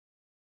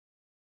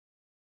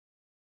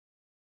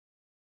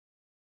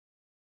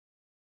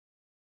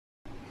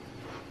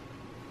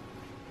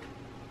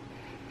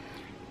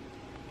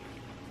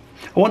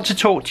I want to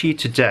talk to you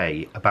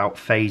today about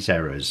phase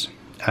errors.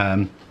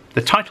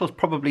 The title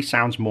probably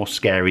sounds more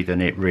scary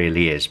than it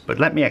really is, but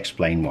let me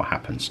explain what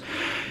happens.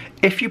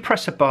 If you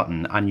press a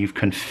button and you've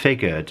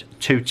configured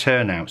two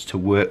turnouts to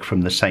work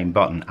from the same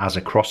button as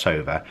a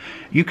crossover,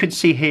 you can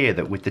see here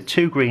that with the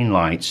two green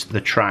lights, the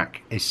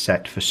track is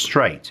set for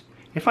straight.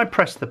 If I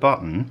press the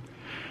button,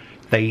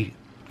 they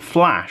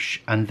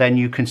flash and then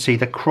you can see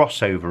the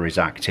crossover is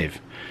active.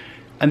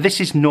 And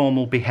this is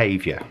normal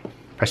behavior.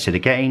 Press it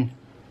again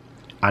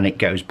and it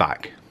goes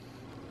back.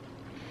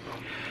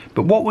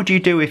 But what would you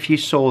do if you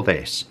saw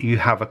this? You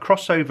have a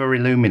crossover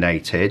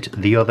illuminated,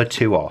 the other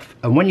two off,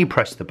 and when you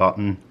press the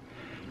button,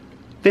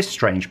 this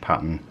strange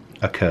pattern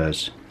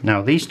occurs.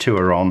 Now these two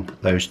are on,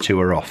 those two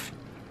are off.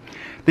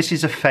 This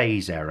is a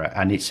phase error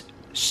and it's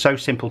so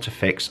simple to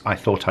fix, I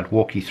thought I'd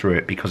walk you through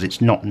it because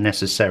it's not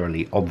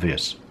necessarily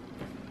obvious.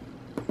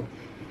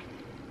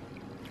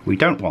 We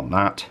don't want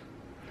that,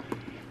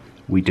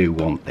 we do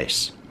want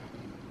this.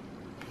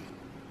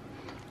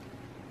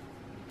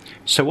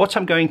 So what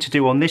I'm going to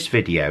do on this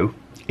video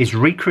is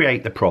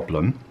recreate the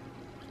problem,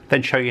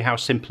 then show you how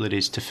simple it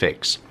is to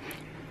fix.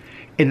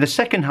 In the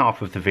second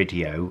half of the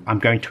video, I'm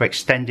going to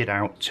extend it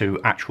out to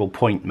actual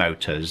point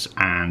motors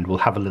and we'll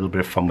have a little bit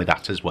of fun with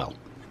that as well.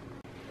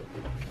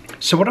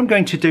 So what I'm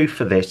going to do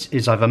for this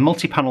is I have a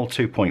MultiPanel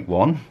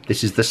 2.1.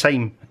 This is the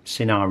same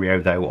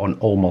scenario though on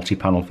all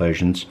multi-panel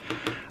versions,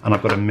 and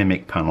I've got a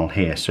mimic panel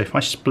here. So if I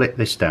split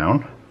this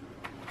down,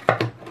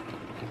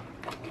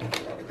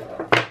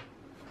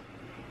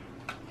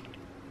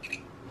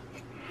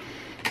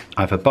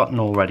 I have a button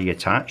already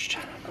attached.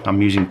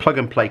 I'm using plug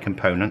and play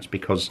components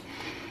because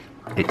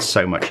it's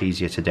so much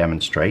easier to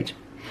demonstrate.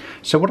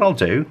 So what I'll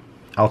do,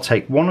 I'll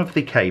take one of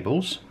the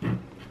cables,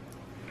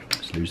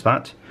 let's lose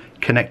that,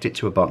 connect it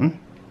to a button,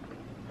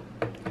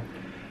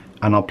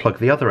 and I'll plug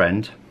the other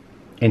end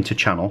into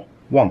channel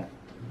 1.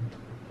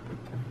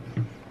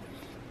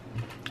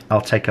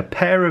 I'll take a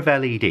pair of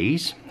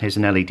LEDs, here's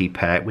an LED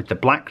pair, with the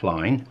black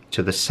line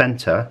to the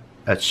center,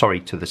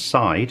 to the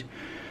side,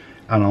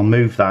 and I'll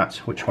move that,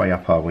 which way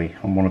up are we?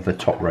 On one of the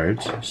top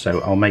roads. So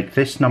I'll make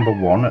this number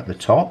 1 at the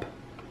top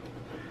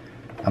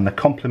and the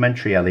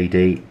complementary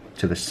LED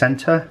to the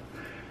center,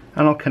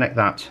 and I'll connect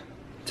that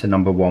to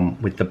number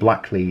 1 with the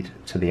black lead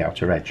to the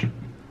outer edge.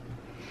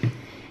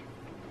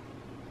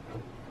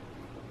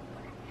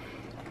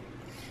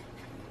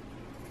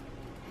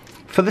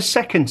 For the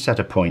second set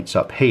of points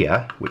up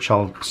here, which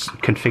I'll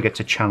configure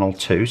to channel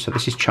 2, so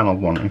this is channel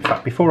 1. In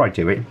fact, before I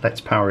do it, let's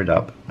power it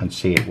up and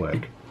see it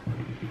work.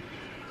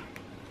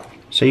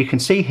 So you can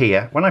see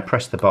here, when I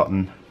press the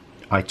button,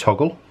 I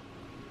toggle,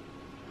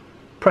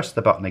 press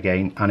the button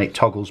again, and it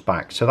toggles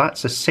back. So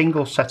that's a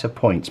single set of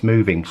points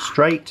moving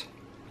straight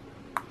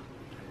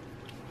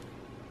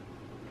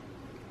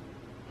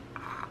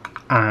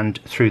and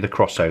through the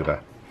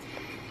crossover.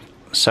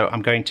 So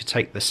I'm going to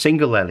take the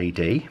single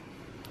LED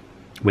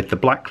with the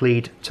black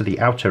lead to the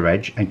outer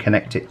edge and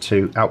connect it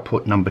to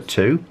output number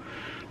 2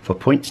 for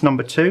points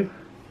number 2,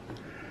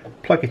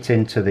 plug it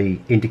into the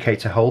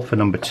indicator hole for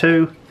number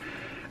 2,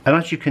 and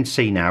as you can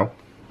see now,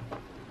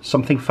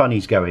 something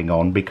funny's going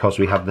on because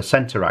we have the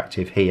center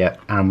active here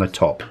and the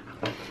top.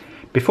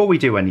 Before we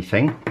do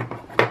anything,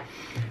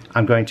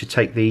 I'm going to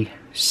take the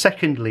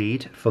second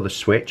lead for the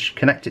switch,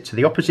 connect it to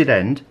the opposite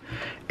end,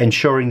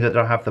 ensuring that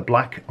I have the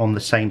black on the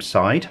same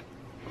side,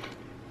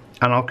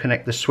 and I'll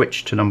connect the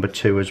switch to number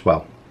 2 as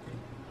well.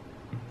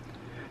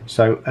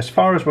 So as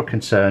far as we're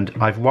concerned,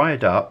 I've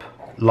wired up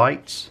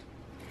lights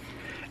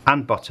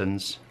and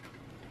buttons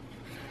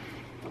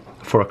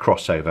for a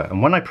crossover,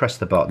 and when I press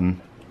the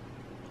button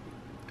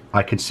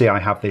I can see I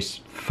have this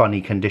funny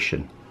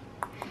condition.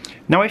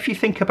 Now if you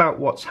think about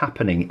what's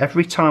happening,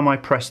 every time I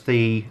press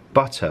the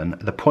button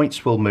the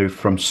points will move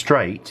from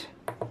straight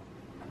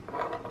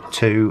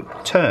to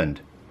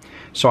turned,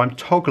 so I'm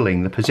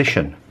toggling the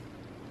position.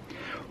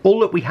 All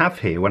that we have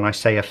here when I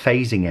say a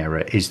phasing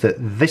error is that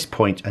this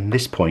point and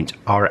this point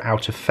are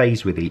out of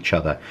phase with each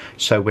other.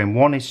 So when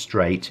one is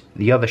straight,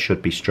 the other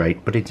should be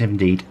straight, but it's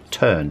indeed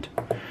turned.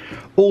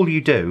 All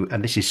you do,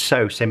 and this is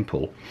so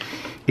simple,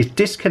 is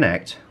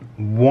disconnect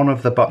one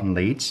of the button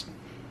leads,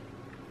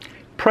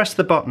 press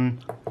the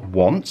button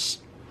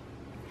once,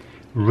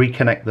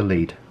 reconnect the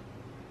lead.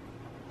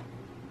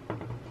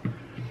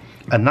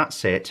 And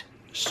that's it,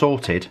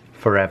 sorted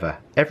forever.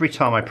 Every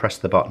time I press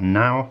the button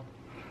now,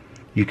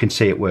 you can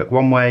see it work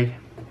one way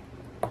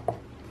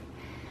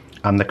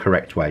and the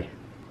correct way.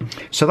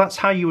 So that's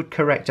how you would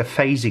correct a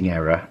phasing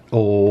error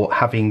or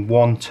having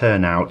one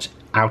turnout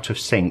out of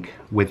sync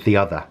with the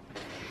other.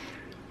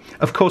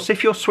 Of course,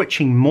 if you're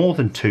switching more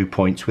than 2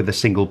 points with a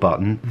single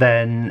button,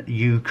 then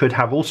you could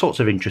have all sorts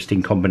of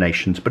interesting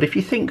combinations, but if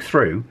you think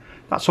through,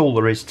 that's all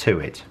there is to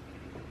it.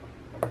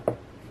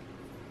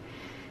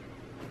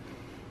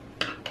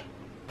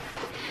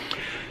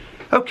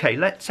 Okay,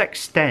 let's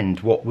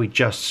extend what we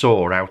just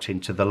saw out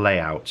into the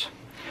layout.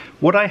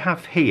 What I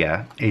have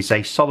here is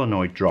a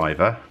solenoid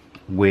driver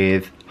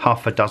with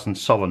half a dozen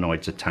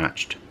solenoids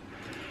attached.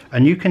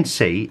 And you can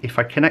see if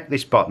I connect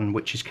this button,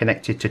 which is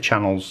connected to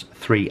channels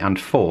 3 and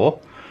 4,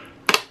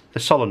 the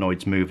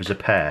solenoids move as a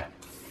pair.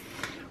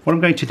 What I'm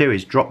going to do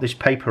is drop this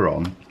paper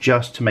on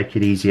just to make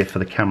it easier for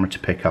the camera to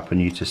pick up and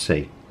you to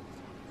see.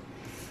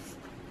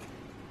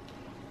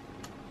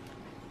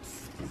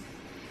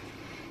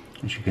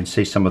 As you can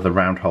see, some of the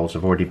round holes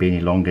have already been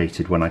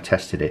elongated when I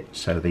tested it,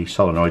 so the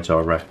solenoids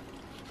are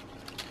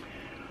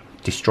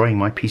destroying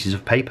my pieces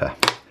of paper.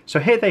 So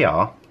here they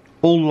are,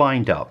 all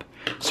lined up.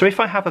 So if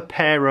I have a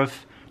pair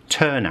of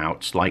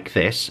turnouts like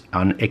this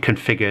and it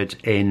configured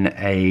in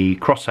a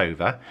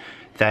crossover,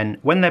 then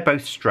when they're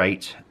both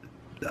straight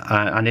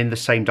and in the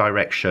same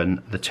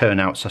direction, the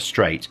turnouts are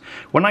straight.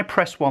 When I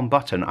press one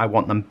button, I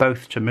want them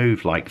both to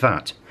move like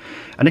that.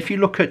 And if you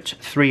look at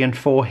 3 and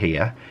 4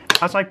 here,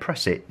 as I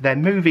press it, they're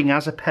moving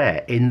as a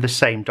pair in the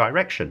same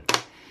direction.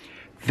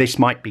 This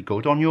might be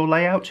good on your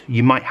layout.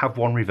 You might have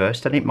one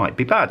reversed and it might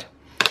be bad.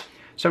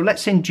 So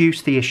let's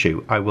induce the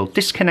issue. I will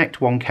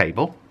disconnect one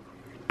cable,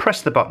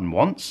 press the button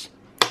once,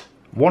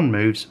 one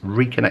moves,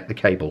 reconnect the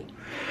cable.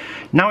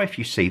 Now if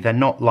you see, they're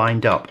not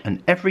lined up,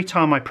 and every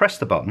time I press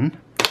the button,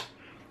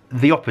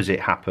 the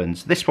opposite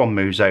happens. This one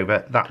moves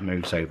over, that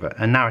moves over,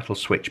 and now it'll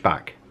switch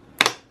back.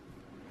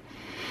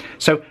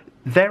 So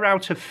they're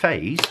out of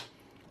phase,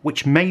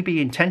 which may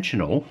be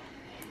intentional,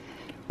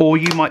 or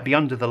you might be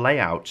under the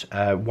layout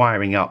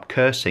wiring up,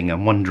 cursing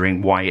and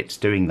wondering why it's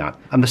doing that.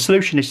 And the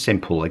solution is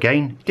simple.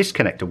 Again,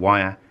 disconnect a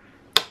wire,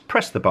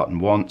 press the button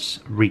once,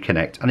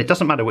 reconnect, and it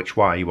doesn't matter which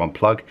wire you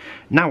unplug.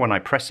 Now when I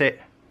press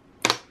it,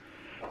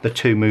 the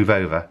two move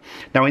over.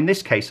 Now in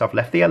this case I've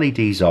left the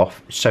LEDs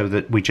off so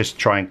that we just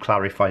try and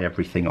clarify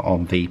everything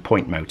on the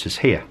point motors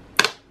here.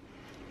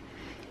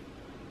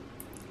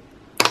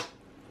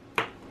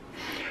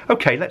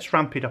 Okay, let's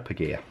ramp it up a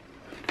gear.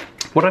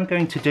 What I'm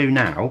going to do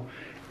now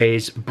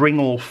is bring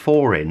all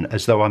 4 in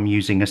as though I'm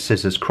using a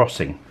scissors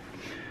crossing.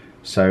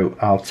 So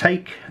I'll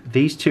take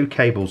these 2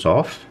 cables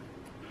off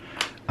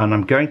and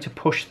I'm going to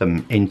push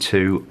them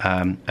into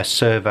a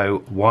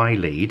servo Y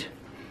lead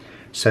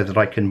so that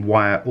I can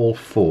wire all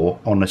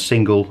 4 on a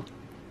single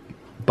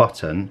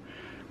button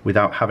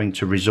without having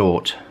to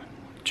resort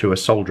to a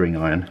soldering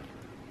iron.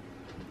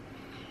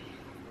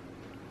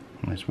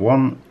 There's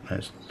 1,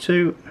 there's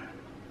 2,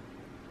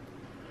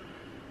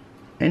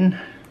 in.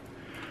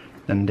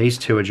 Then these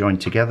 2 are joined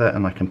together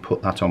and I can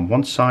put that on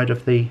one side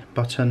of the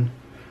button.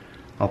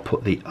 I'll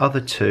put the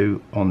other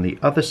 2 on the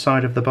other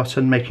side of the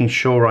button, making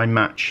sure I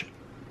match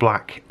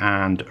black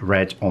and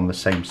red on the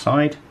same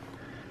side.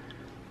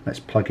 Let's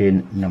plug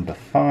in number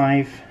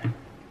 5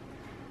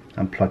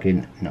 and plug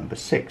in number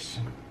 6.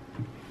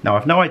 Now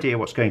I've no idea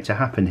what's going to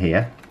happen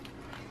here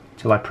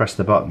till I press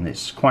the button.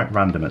 It's quite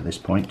random at this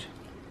point.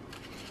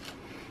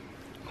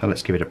 So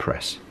let's give it a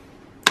press.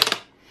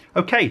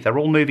 Okay, they're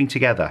all moving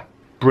together.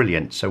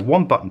 Brilliant. So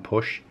one button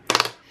push,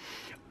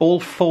 all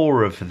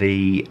 4 of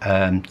the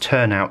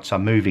turnouts are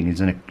moving as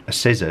a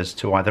scissors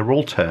to either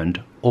all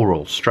turned or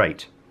all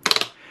straight.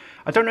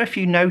 I don't know if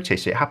you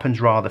notice, it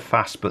happens rather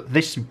fast, but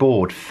this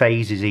board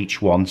phases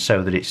each one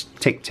so that it's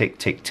tick, tick,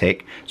 tick,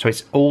 tick. So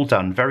it's all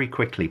done very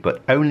quickly,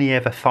 but only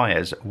ever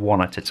fires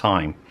one at a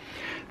time.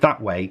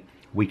 That way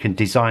we can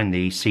design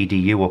the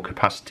CDU or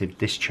capacitive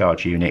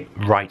discharge unit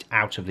right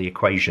out of the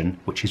equation,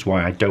 which is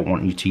why I don't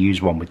want you to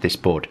use one with this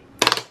board.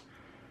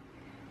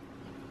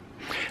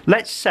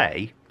 Let's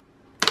say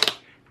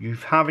you're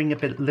having a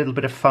little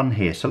bit of fun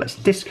here, so let's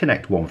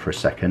disconnect one for a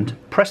second,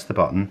 press the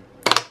button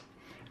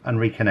and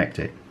reconnect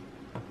it.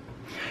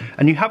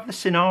 And you have the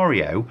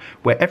scenario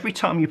where every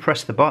time you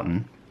press the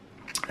button,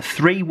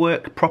 3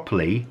 work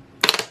properly,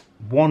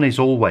 1 is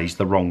always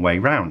the wrong way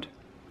round.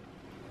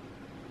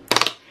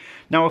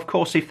 Now of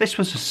course if this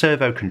was a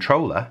servo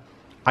controller,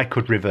 I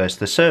could reverse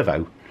the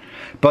servo,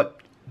 but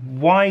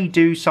why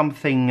do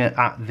something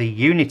at the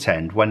unit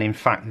end when in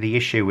fact the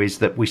issue is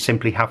that we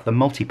simply have the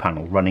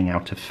multi-panel running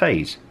out of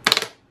phase?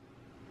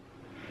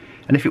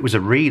 And if it was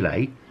a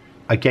relay,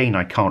 again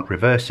I can't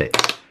reverse it.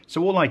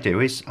 So all I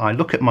do is I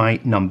look at my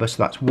number,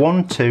 so that's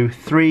 1, 2,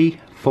 3,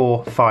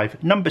 4,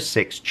 5, number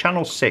 6,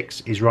 channel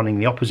 6 is running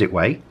the opposite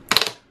way.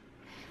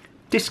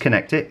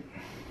 Disconnect it,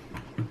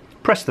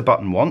 press the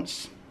button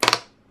once,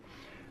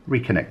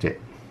 reconnect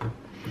it.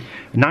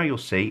 And now you'll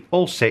see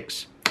all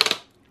 6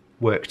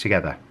 work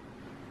together.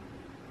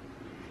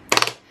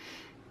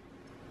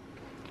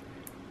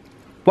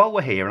 While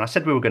we're here, and I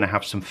said we were going to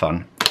have some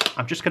fun,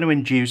 I'm just going to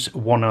induce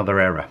one other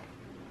error.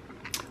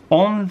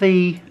 On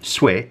the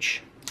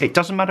switch, it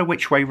doesn't matter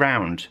which way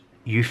round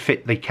you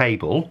fit the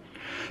cable,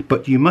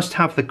 but you must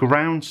have the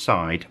ground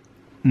side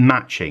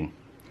matching.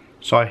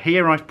 So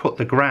here I've put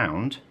the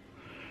ground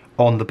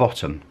on the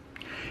bottom.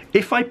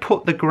 If I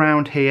put the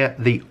ground here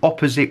the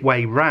opposite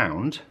way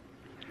round,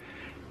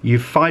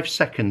 you've 5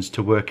 seconds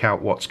to work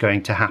out what's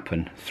going to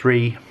happen.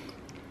 3,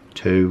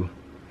 2,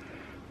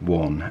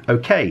 1.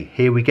 Okay,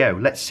 here we go.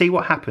 Let's see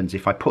what happens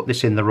if I put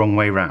this in the wrong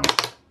way round.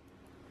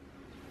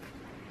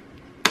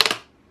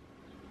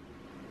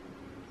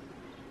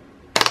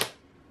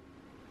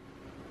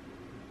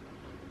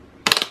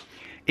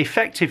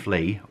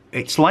 Effectively,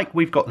 it's like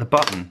we've got the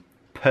button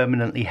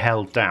permanently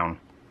held down,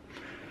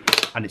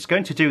 and it's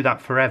going to do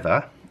that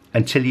forever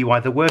until you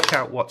either work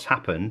out what's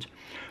happened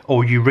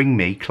or you ring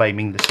me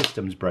claiming the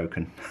system's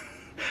broken.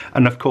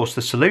 And of course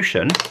the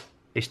solution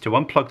is to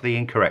unplug the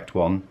incorrect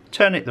one,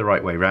 turn it the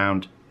right way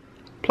round,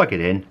 plug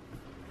it in,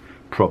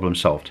 problem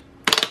solved.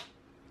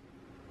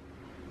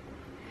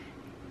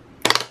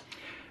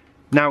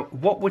 Now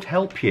what would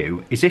help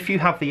you is if you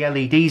have the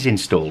LEDs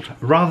installed,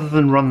 rather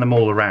than run them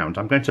all around,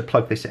 I'm going to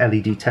plug this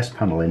LED test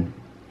panel in.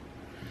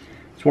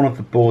 It's one of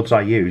the boards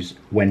I use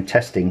when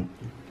testing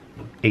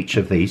each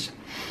of these,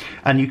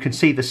 and you can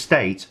see the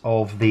state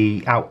of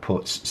the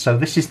outputs. So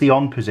this is the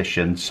on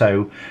position,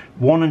 so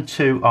 1 and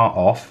 2 are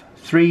off,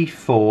 3,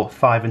 4,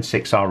 5 and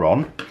 6 are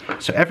on.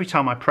 So every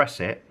time I press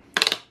it,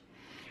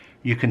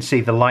 you can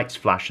see the lights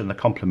flash and the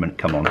complement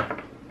come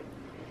on.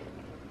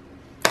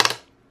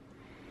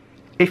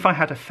 If I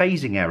had a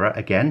phasing error,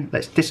 again,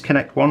 let's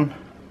disconnect one,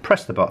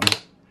 press the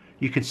button,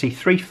 you can see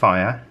 3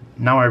 fire.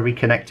 Now I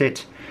reconnect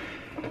it,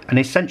 and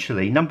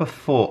essentially number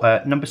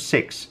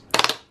 6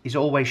 is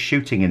always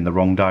shooting in the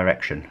wrong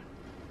direction.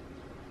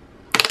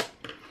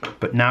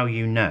 But now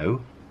you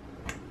know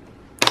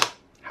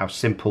how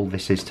simple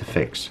this is to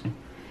fix.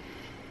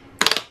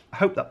 I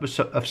hope that was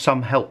of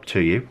some help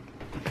to you.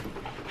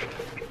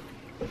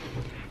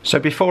 So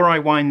before I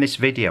wind this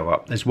video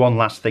up, there's one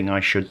last thing I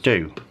should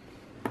do,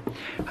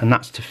 and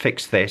that's to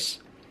fix this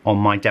on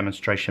my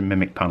demonstration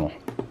Mimic panel.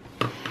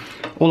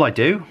 All I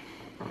do,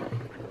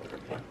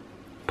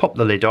 pop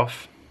the lid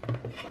off.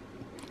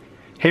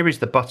 Here is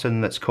the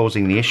button that's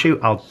causing the issue.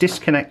 I'll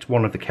disconnect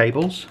one of the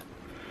cables,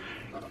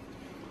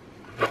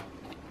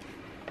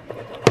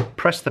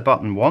 press the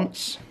button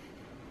once,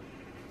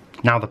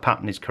 now the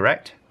pattern is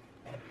correct,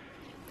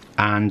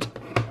 and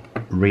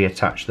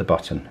reattach the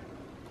button.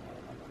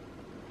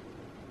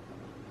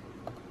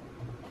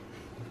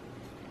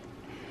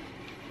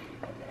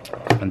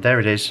 And there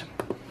it is,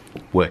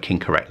 working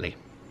correctly.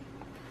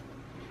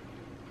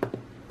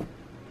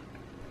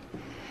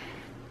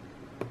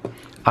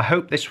 I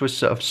hope this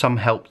was of some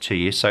help to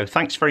you, so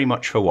thanks very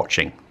much for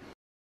watching.